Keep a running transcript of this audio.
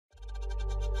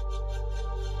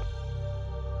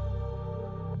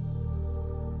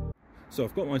So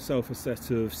I've got myself a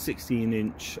set of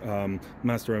 16-inch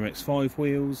Mazda MX5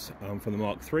 wheels from the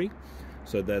Mk3.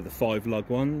 So they're the 5-lug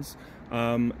ones.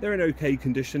 They're in okay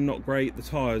condition, not great. The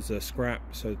tyres are scrap,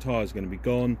 so the tyres are going to be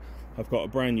gone. I've got a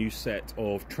brand new set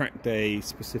of track day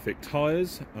specific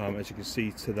tyres, as you can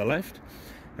see to the left.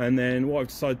 And then what I've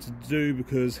decided to do,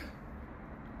 because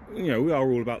you know we are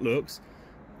all about looks,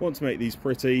 want to make these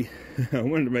pretty. I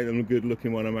wanted to make them good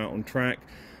looking when I'm out on track.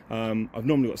 I've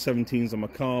normally got 17s on my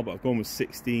car, but I've gone with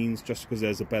 16s just because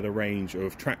there's a better range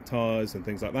of track tyres and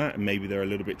things like that, and maybe they're a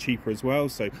little bit cheaper as well,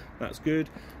 so that's good.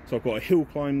 So I've got a hill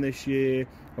climb this year,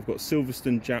 I've got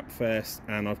Silverstone Jap Fest,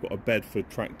 and I've got a Bedford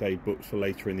track day booked for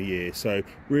later in the year. So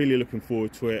really looking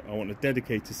forward to it. I want a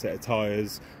dedicated set of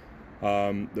tyres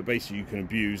that basically you can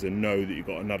abuse and know that you've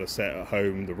got another set at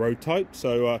home, the road type.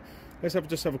 So let's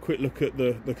just have a quick look at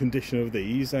the condition of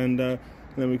these, and then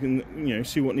we can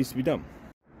see what needs to be done.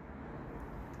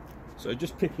 So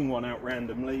just picking one out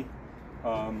randomly,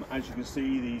 as you can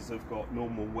see, these have got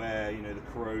normal wear. You know, the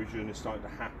corrosion is starting to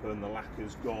happen, the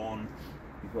lacquer's gone.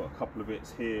 You've got a couple of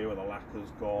bits here where the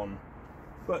lacquer's gone,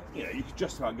 but you know, you can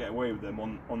just about get away with them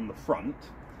on the front.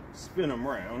 Spin them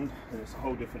round and it's a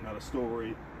whole different other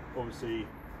story. Obviously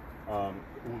all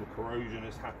the corrosion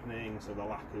is happening, so the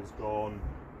lacquer's gone.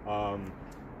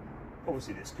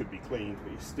 Obviously this could be cleaned,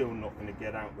 but you're still not going to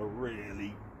get out the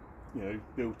really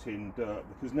built-in dirt,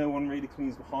 because no one really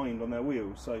cleans behind on their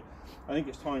wheels. So I think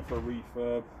it's time for a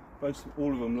refurb.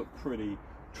 All of them look pretty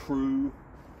true.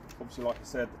 Obviously, like I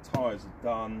said, the tyres are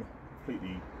done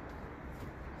completely,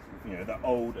 they're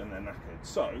old and they're knackered.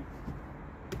 So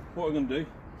what we're going to do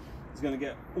is going to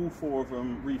get all 4 of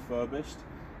them refurbished.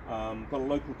 Got a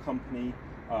local company,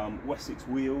 Wessex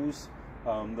Wheels, that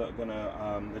are going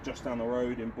to, they're just down the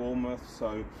road in Bournemouth, so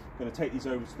I'm going to take these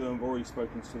over to them. I've already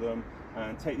spoken to them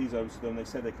and take these over to them. They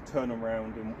said they could turn them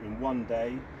around in one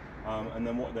day, and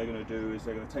then what they're going to do is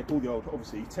they're going to take all the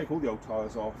old,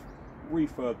 tyres off,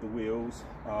 refurb the wheels.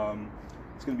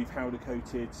 It's going to be powder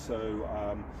coated, so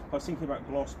I was thinking about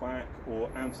gloss back or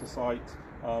anthracite.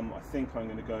 I think I'm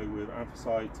going to go with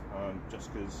anthracite,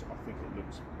 just because I think it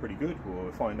looks pretty good.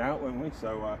 We'll find out, won't we?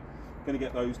 So going to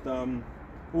get those done,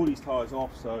 all these tyres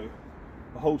off. So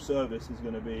the whole service is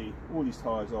going to be all these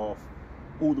tyres off,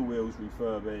 all the wheels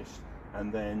refurbished,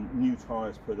 and then new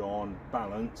tyres put on,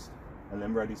 balanced, and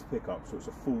then ready to pick up. So it's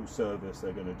a full service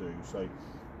they're going to do. So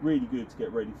really good to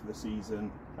get ready for the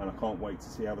season, and I can't wait to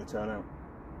see how they turn out.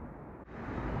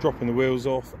 Dropping the wheels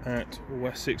off at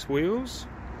Wessex Wheels.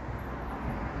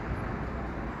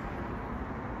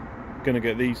 Going to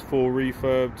get these 4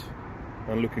 refurbed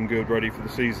and looking good, ready for the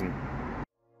season.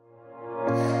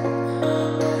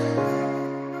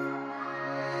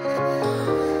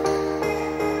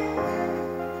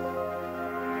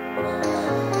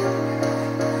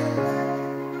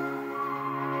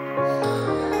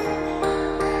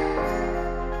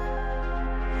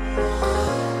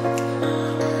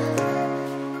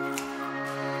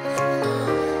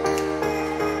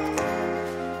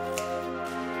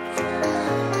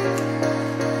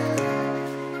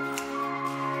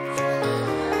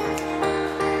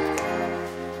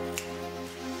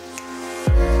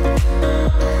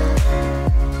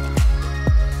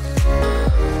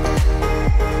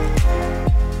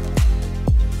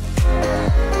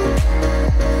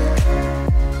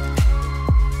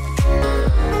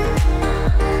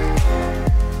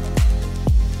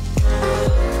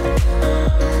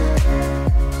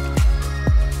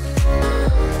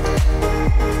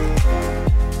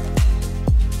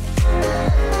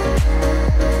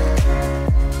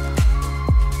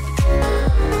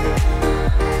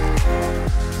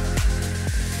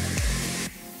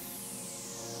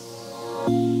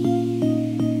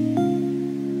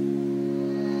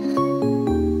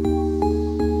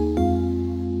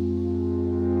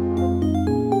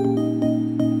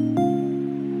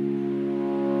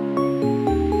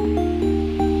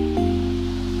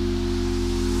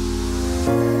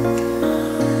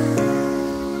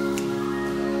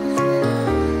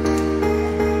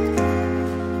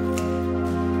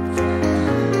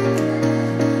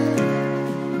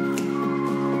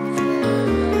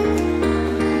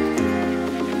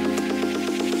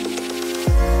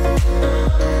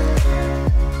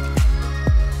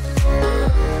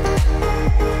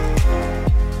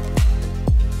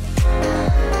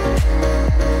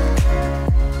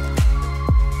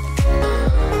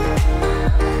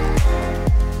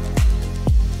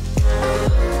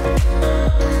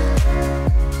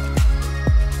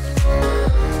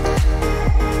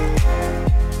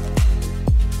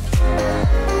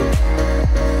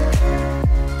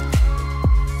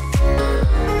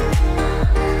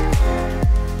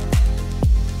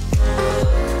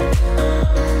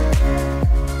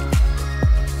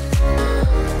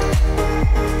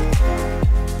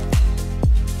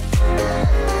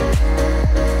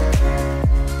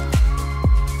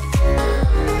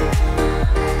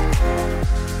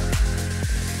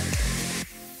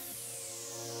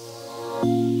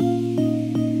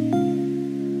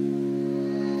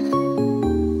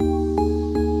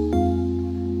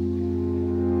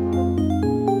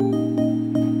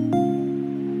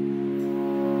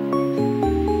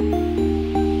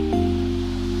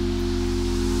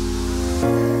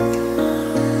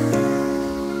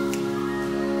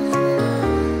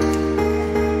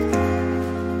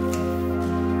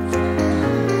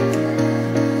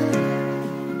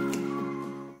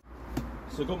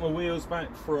 got my wheels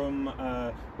back from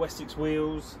Wessex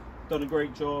Wheels. Done a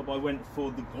great job. I went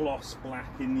for the gloss black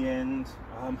in the end.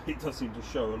 It does seem to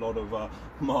show a lot of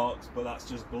marks, but that's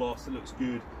just gloss. It looks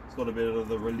good. It's got a bit of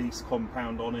the release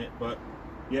compound on it, but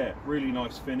yeah, really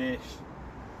nice finish.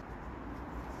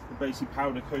 Basically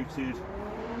powder coated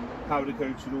all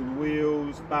the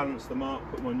wheels, balanced them up,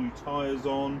 put my new tyres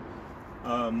on.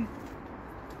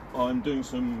 I'm doing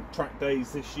some track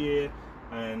days this year,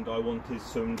 and I wanted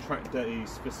some track day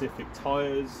specific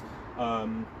tyres. I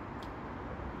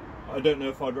don't know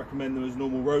if I'd recommend them as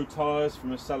normal road tyres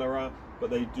from Accelera, but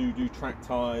they do track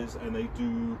tyres, and they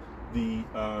do the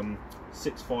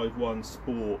 651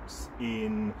 Sports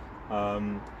in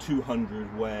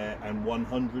 200 wear and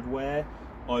 100 wear.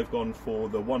 I've gone for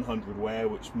the 100 wear,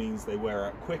 which means they wear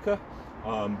out quicker,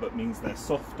 but means they're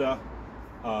softer.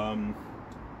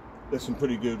 There's some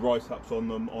pretty good write-ups on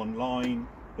them online.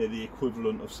 They're the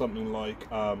equivalent of something like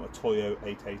a Toyo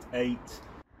 888.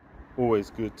 Always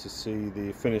good to see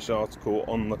the finished article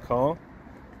on the car.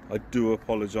 I do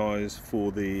apologise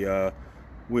for the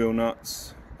wheel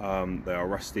nuts. They are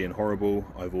rusty and horrible.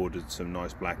 I've ordered some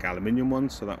nice black aluminium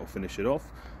ones, so that will finish it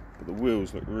off. But the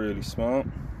wheels look really smart.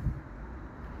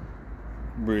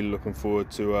 Really looking forward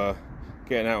to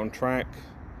getting out on track,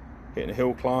 hitting a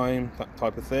hill climb, that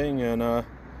type of thing, and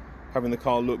having the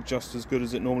car look just as good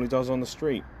as it normally does on the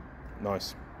street.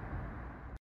 Nice.